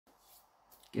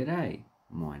G'day,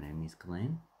 my name is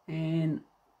Glenn, and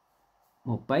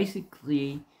well,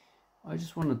 basically, I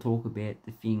just want to talk about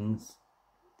the things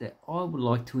that I would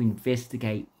like to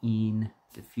investigate in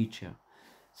the future.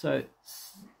 So,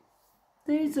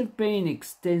 these have been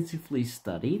extensively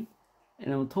studied,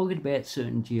 and I'm talking about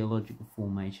certain geological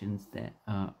formations that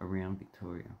are around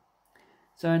Victoria.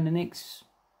 So, in the next,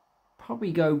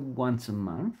 probably go once a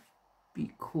month,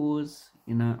 because,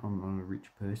 I'm not a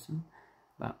rich person,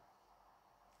 but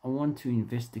I want to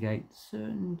investigate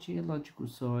certain geological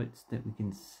sites that we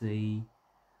can see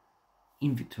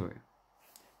in Victoria.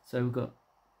 So we've got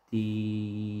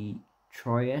the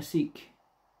Triassic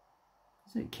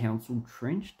Council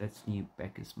Trench, that's near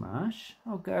Bacchus Marsh.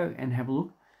 I'll go and have a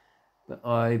look, but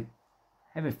I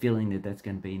have a feeling that that's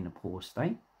going to be in a poor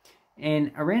state.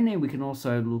 And around there we can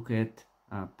also look at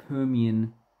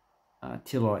Permian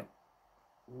Tillite,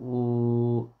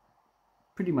 or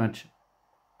pretty much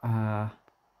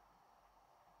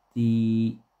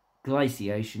the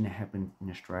glaciation that happened in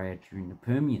Australia during the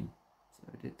Permian. So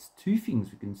that's two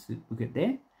things we can look at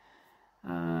there.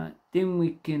 Then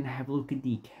we can have a look at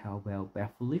the Cowbell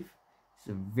Batholith. It's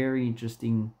a very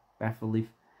interesting batholith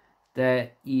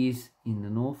that is in the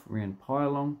north around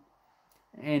Pyalong,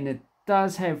 and it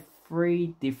does have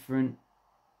three different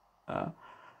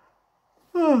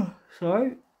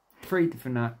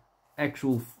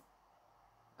actual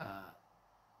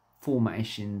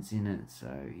formations in it. So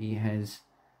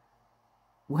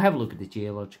we'll have a look at the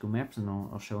geological maps, and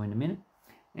I'll show in a minute.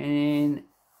 And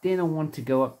then I want to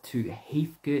go up to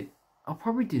Heathcote. I'll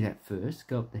probably do that first,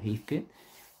 go up to Heathcote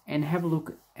and have a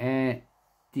look at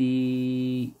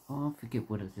the, I forget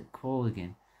what is it called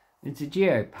again. It's a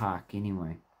geopark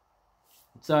anyway.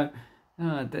 So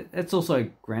that's also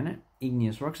granite,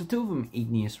 igneous rock. So two of them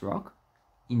igneous rock,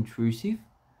 intrusive.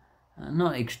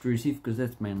 Not extrusive, because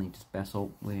that's mainly just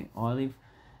basalt where I live.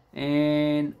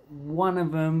 And one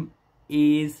of them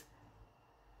is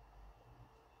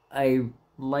a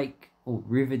lake or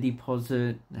river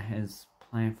deposit that has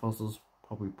plant fossils,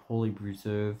 probably poorly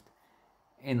preserved,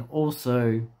 and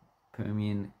also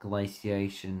Permian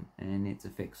glaciation and its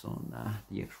effects on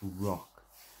the actual rock.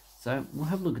 So we'll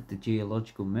have a look at the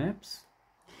geological maps.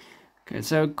 Okay,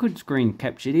 so I could screen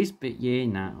capture this, but yeah,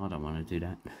 no, I don't want to do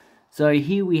that. So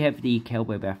here we have the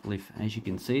Cowbell Batholith. As you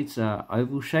can see, it's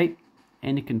oval shape,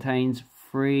 and it contains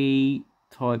three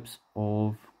types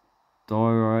of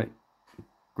diorite,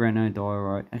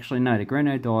 granodiorite. Actually, no, the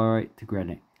granodiorite to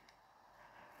granite.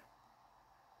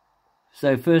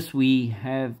 So first we'll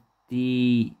have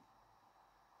a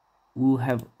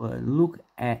look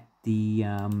at the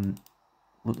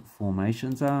what the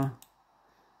formations are.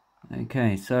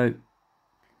 Okay, so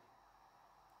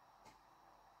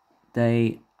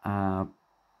they are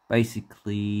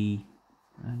basically,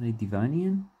 are they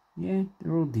Devonian? Yeah,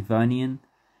 they're all Devonian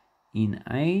in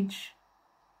age.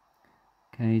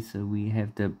 Okay, so we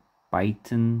have the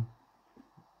Baton.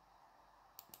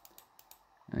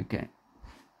 Okay,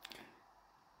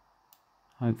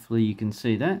 hopefully you can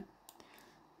see that.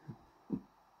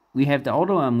 We have the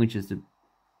older one, which is the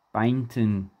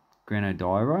Bainton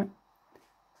granodiorite.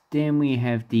 Then we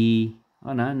have the,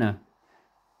 got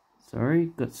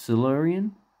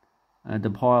Silurian, the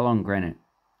Pyalong granite.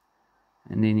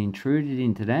 And then intruded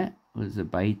into that was the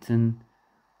Baton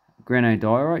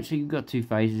granodiorite. So you've got two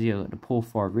phases here, you've got the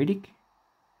porphyritic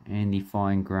and the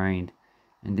fine grained.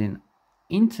 And then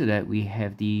into that we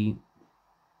have the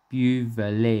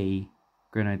Beauvalais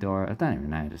granodiorite. I don't even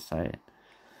know how to say it.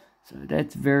 So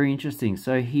that's very interesting.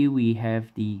 So here we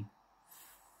have the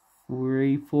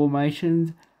three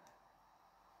formations,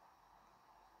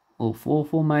 or four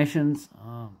formations,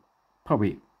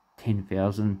 probably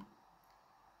 10,000.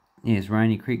 Yes,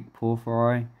 Rainy Creek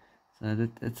Porphyry, so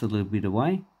that's a little bit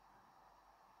away.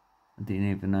 I didn't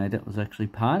even know that was actually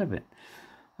part of it.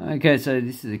 Okay, so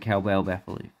this is a Cowbell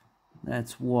Batholith.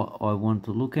 That's what I want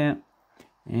to look at,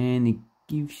 and it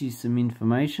gives you some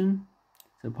information.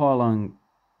 So Pyalong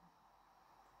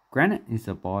granite is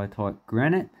a biotite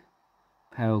granite,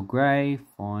 pale grey,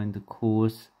 fine to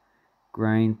coarse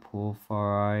grain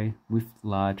porphyry with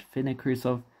large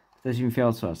phenocryst potassium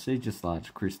feldspar, so just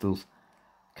large crystals.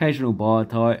 Occasional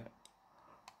biotite,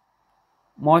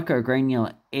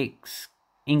 microgranular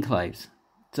enclaves.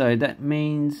 So that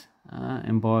means,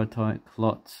 and biotite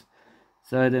clots.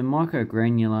 So the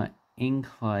microgranular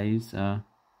enclaves are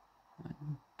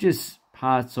just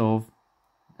parts of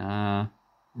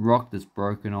rock that's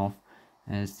broken off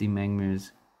as the magma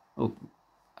is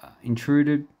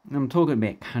intruded. I'm talking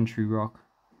about country rock,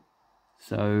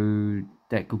 so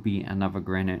that could be another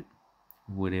granite,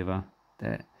 whatever,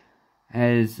 that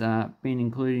has been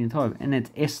included in type, and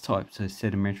it's S-type, so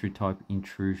sedimentary type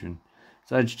intrusion.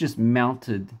 So it's just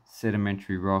melted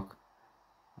sedimentary rock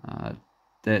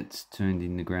that's turned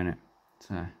into granite.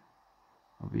 So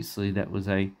obviously that was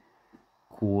a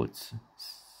quartz,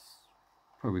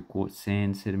 probably quartz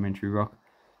sand sedimentary rock.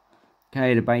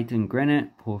 Okay, the Baton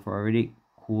granite, porphyritic,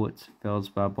 quartz,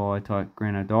 feldspar, biotite,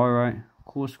 granodiorite,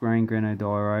 coarse grain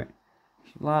granodiorite,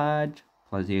 large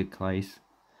plagioclase.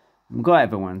 We've got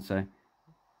other ones, so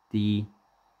the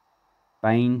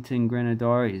Bainton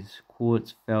granodiorite is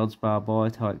quartz, feldspar,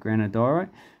 biotite, granodiorite.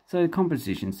 So the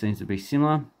composition seems to be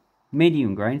similar.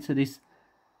 Medium grain, so this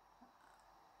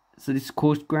is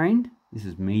coarse grained, this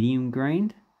is medium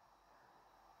grained.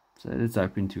 So that's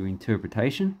open to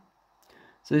interpretation.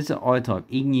 So this is an I-type,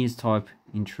 igneous type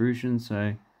intrusion, so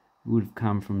it would have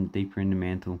come from deeper in the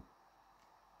mantle.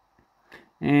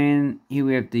 And here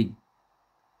we have the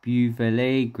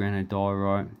Beauvalais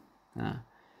granodiorite.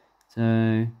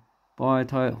 So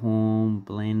biotite, horn,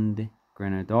 blend,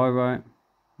 granodiorite,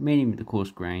 medium to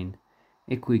coarse grained,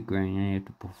 equigrain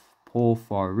to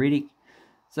porphyritic.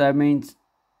 So that means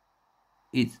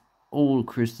it's all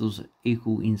crystals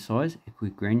equal in size,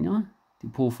 equigranular. The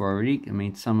porphyritic, I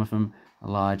mean some of them are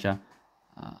larger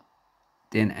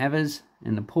than others,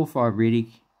 and the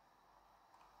porphyritic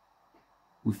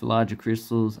with larger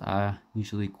crystals are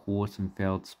usually quartz and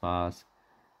feldspars.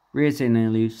 Rare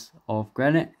centileaves of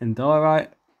granite and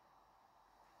diorite.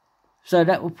 So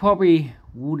that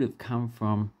would have come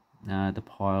from the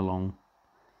Pyalong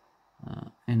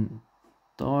and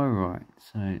diorite.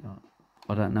 So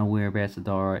I don't know whereabouts the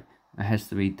diorite. It has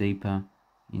to be deeper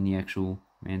in the actual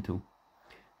mantle.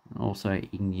 And also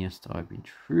igneous type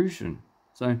intrusion.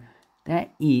 So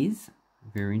that is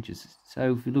very interesting.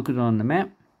 So if you look at it on the map,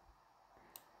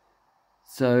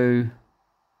 so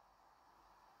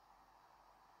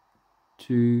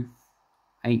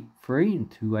 283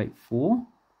 and 284.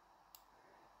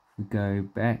 If we go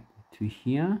back to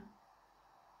here,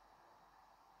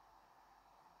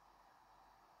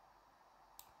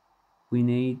 we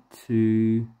need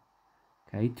to,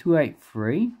 okay,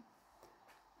 283.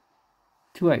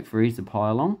 283 is the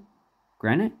Pyalong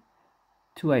granite.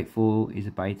 284 is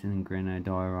a Baton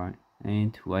granodiorite,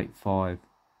 and 285.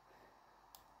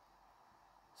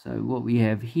 So what we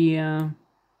have here,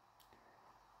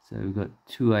 so we've got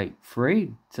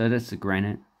 283, so that's the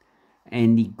granite,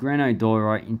 and the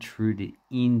granodiorite intruded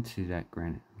into that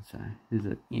granite. So this is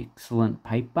an excellent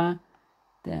paper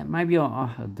that maybe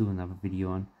I'll do another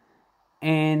video on.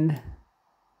 And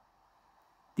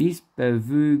this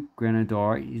Beauvais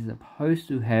granodiorite is supposed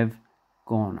to have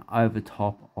gone over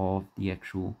top of the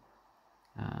actual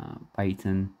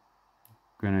Baton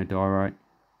granodiorite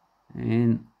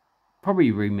and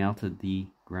probably remelted the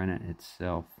granite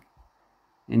itself.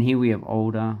 And here we have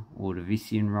older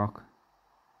Ordovician rock.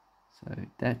 So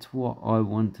that's what I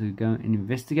want to go and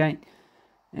investigate.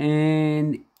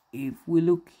 And if we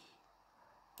look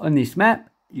on this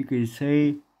map, you can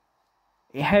see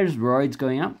it has roads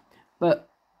going up, but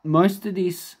most of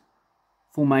this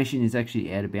formation is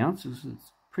actually out of bounds.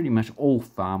 It's pretty much all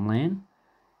farmland.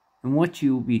 And what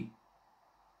you'll be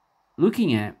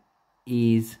looking at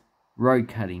is road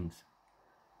cuttings.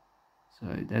 So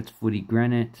that's for the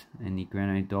granite and the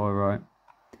granodiorite.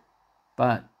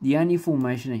 But the only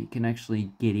formation that you can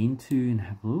actually get into and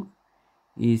have a look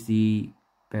is the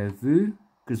Beauvais,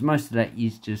 because most of that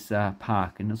is just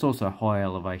park, and it's also high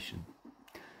elevation.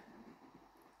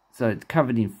 So it's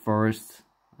covered in forest,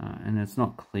 and it's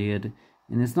not cleared,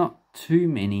 and there's not too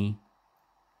many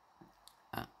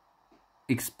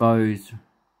exposed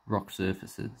rock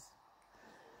surfaces.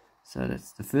 So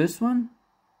that's the first one.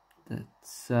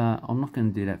 That's I'm not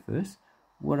going to do that first.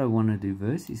 What I want to do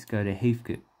first is go to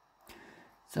Heathcote.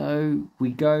 So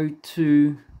we go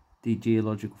to the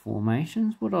geological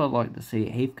formations. What I like to see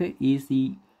at Heathcote is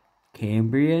the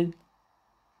Cambrian.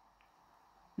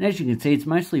 And as you can see, it's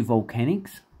mostly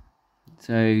volcanics.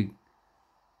 So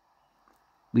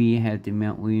we have the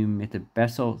Mount William method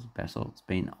basalt. Basalt's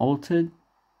been altered.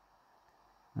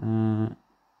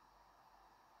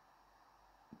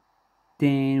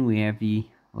 Then we have the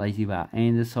Lazy Bar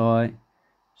andesite,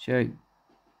 Choke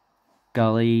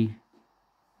Gully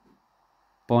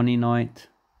Boninite,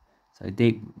 so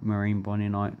deep marine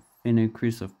Boninite,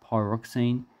 phenocryst of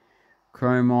pyroxene,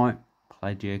 chromite,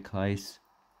 plagioclase,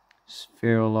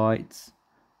 spherulites,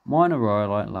 minor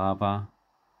rhyolite lava,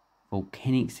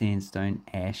 volcanic sandstone,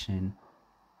 ash, and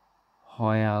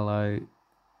hyaloclastite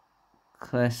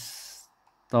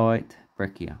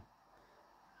breccia.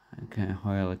 Okay,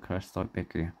 hyaloclastite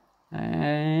breccia.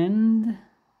 And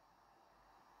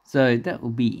so that will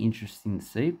be interesting to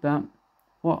see, but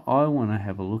what I want to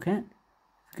have a look at,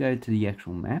 go to the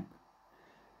actual map.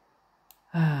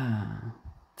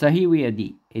 So here we have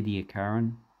the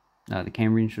Ediacaran. No, the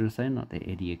Cambrian, should I say, not the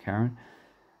Ediacaran.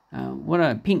 What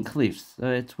are Pink Cliffs? So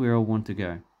that's where I want to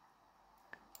go.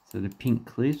 So the Pink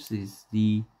Cliffs is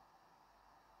the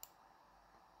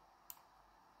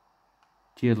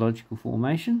geological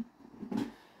formation,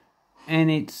 and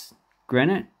it's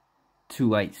granite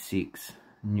 286,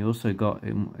 and you also got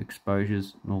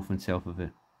exposures north and south of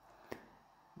it.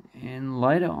 And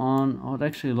later on, I'd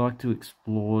actually like to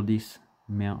explore this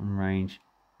mountain range,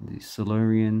 the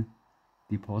Silurian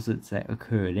deposits that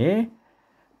occur there.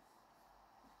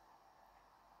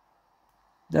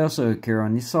 They also occur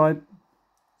on this side.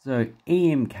 So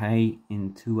EMK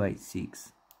and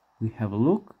 286. We have a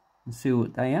look and see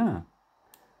what they are.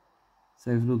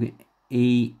 So if we look at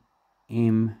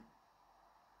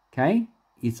EMK,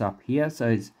 it's up here. So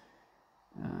it's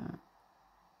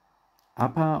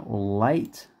upper or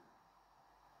late.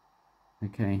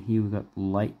 Okay, here we've got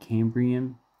late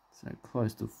Cambrian. So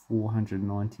close to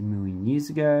 490 million years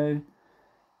ago.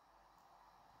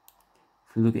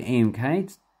 If we look at EMK,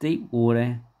 it's deep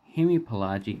water,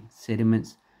 hemipelagic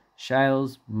sediments,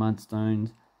 shales,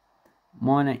 mudstones,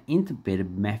 minor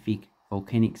interbedded mafic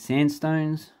volcanic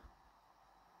sandstones.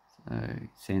 So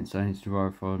sandstones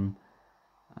derived from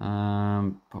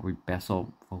probably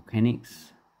basalt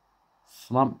volcanics,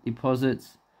 slump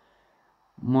deposits,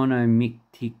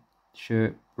 monomictic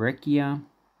shirt breccia.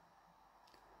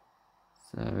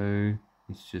 So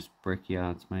it's just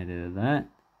breccia, it's made out of that.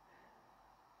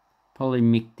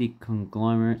 Polymictic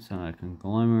conglomerate, so a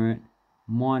conglomerate,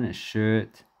 minor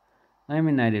shirt,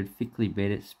 laminated, thickly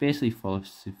bedded, sparsely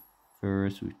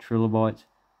fossiliferous with trilobites,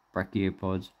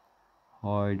 brachiopods,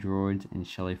 hydroids, and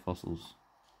shelly fossils.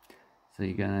 So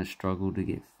you're going to struggle to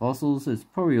get fossils. It's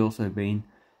probably also been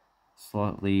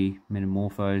slightly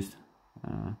metamorphosed,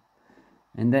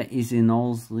 and that is in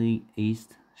Knowsley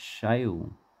East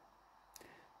Shale.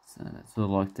 So that's what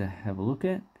I'd like to have a look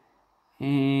at,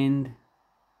 and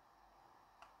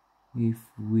if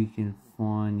we can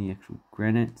find the actual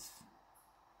granites.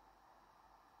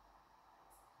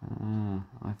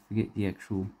 I forget the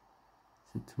actual,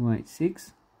 is it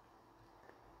 286?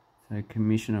 So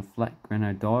Commissioner flat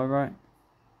granodiorite.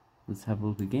 Let's have a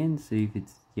look again, see if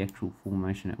it's the actual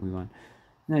formation that we want.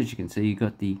 And as you can see, you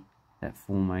got that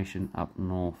formation up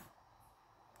north.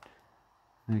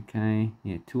 Okay,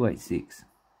 yeah, 286.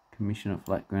 Commissioner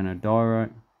flat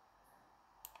granodiorite.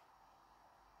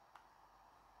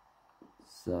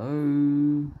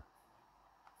 So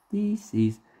this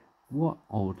is what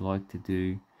I would like to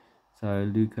do. So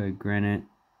leucogranite,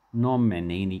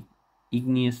 non-magnetic,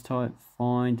 igneous type,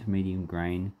 fine to medium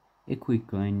grain,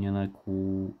 equigranular,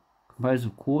 composed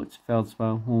of quartz,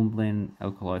 feldspar, hornblende,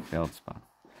 alkali feldspar.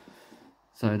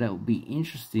 So that would be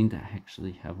interesting to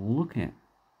actually have a look at.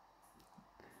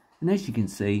 And as you can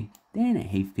see, down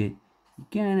at Heathcote, you're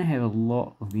going to have a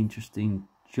lot of interesting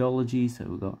geology. So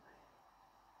we've got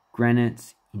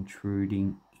granites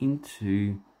intruding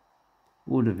into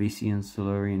Ordovician,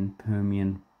 Silurian,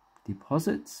 Permian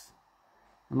deposits,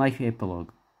 and Lake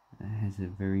Epilogue that has a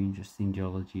very interesting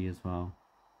geology as well.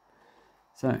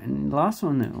 So, and the last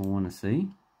one that I want to see,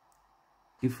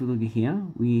 if we look at here,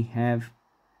 we have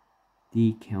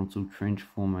the Council Trench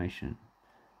Formation.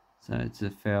 So it's a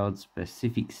fouled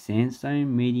specific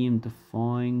sandstone, medium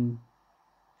defying.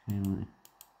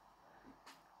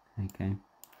 Okay,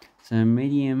 so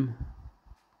medium.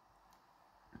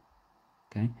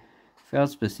 Okay, fouled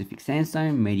specific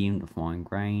sandstone, medium to fine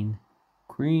grain,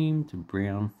 cream to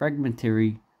brown,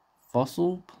 fragmentary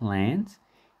fossil plants,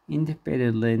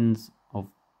 interbedded lens of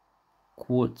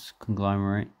quartz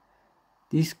conglomerate,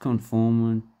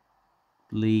 disconformably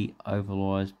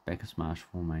ovalized Bacchus Marsh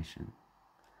Formation.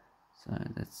 So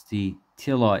that's the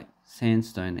Tillite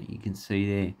sandstone that you can see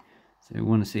there. So we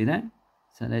want to see that.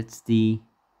 So that's the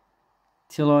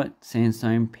Tillite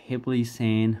sandstone, pebbly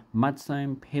sand,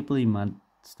 mudstone, pebbly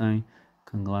mudstone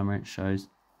conglomerate shows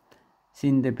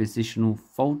thin depositional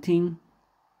faulting,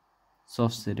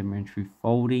 soft sedimentary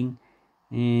folding,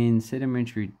 and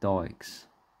sedimentary dikes.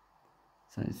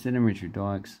 So sedimentary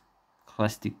dikes,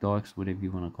 clastic dikes, whatever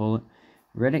you want to call it,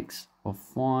 erratics of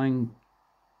fine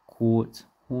quartz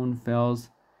hornfels.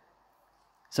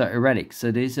 So erratics,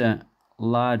 so these are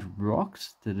large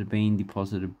rocks that have been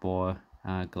deposited by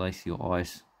glacial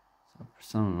ice. So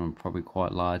some of them are probably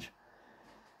quite large.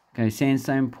 Okay,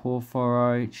 sandstone,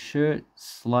 porphyry, shirt,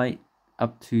 slate,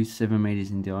 up to 7 meters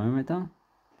in diameter.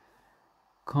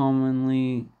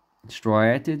 Commonly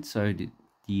striated, so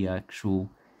the actual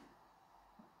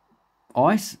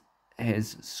ice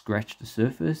has scratched the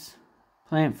surface.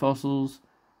 Plant fossils,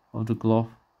 of the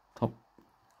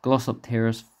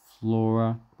Glossopteris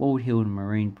flora, bald-heeled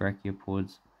marine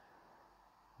brachiopods,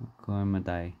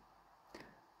 Goimadeae.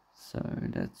 So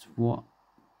that's what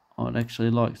I'd actually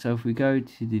like. So if we go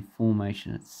to the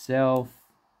formation itself,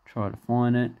 try to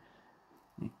find it.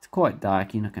 It's quite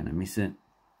dark, you're not going to miss it.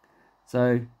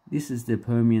 So this is the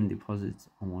Permian deposits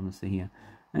I want to see here.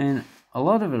 And a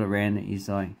lot of it around it is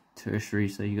like tertiary.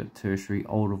 So you got tertiary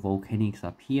older volcanics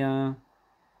up here.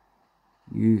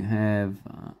 You have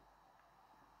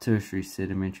tertiary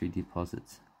sedimentary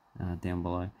deposits down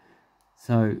below.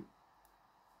 So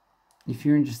if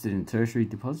you're interested in tertiary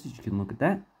deposits, you can look at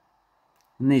that.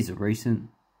 And these are recent.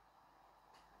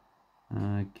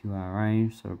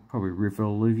 QRA, so probably river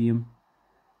alluvium.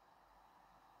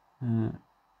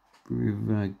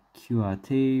 River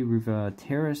QRT, river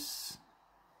terrace,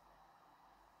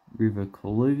 river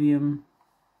colluvium,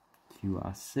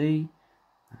 QRC.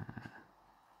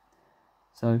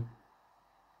 So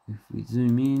if we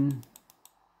zoom in,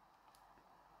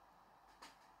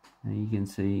 you can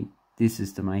see this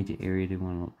is the major area to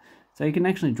want to look. So you can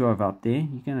actually drive up there.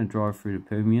 You're going to drive through the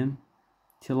Permian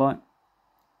Tillite.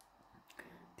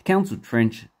 The Council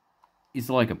Trench is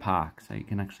like a park, so you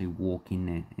can actually walk in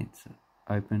there. It's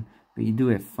open, but you do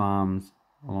have farms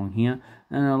along here,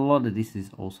 and a lot of this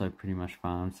is also pretty much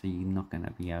farms, so you're not going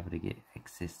to be able to get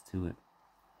access to it.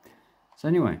 So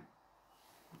anyway,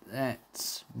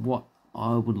 that's what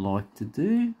I would like to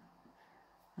do.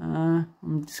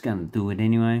 I'm just going to do it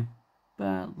anyway,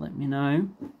 but let me know.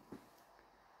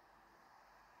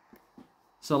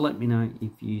 So let me know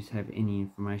if you have any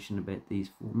information about these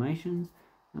formations.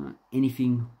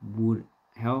 Anything would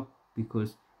help,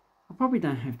 because I probably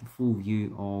don't have the full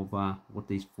view of what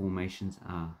these formations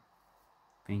are.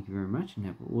 Thank you very much, and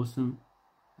have an awesome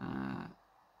time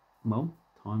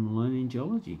to learn in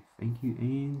geology. Thank you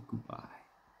and goodbye.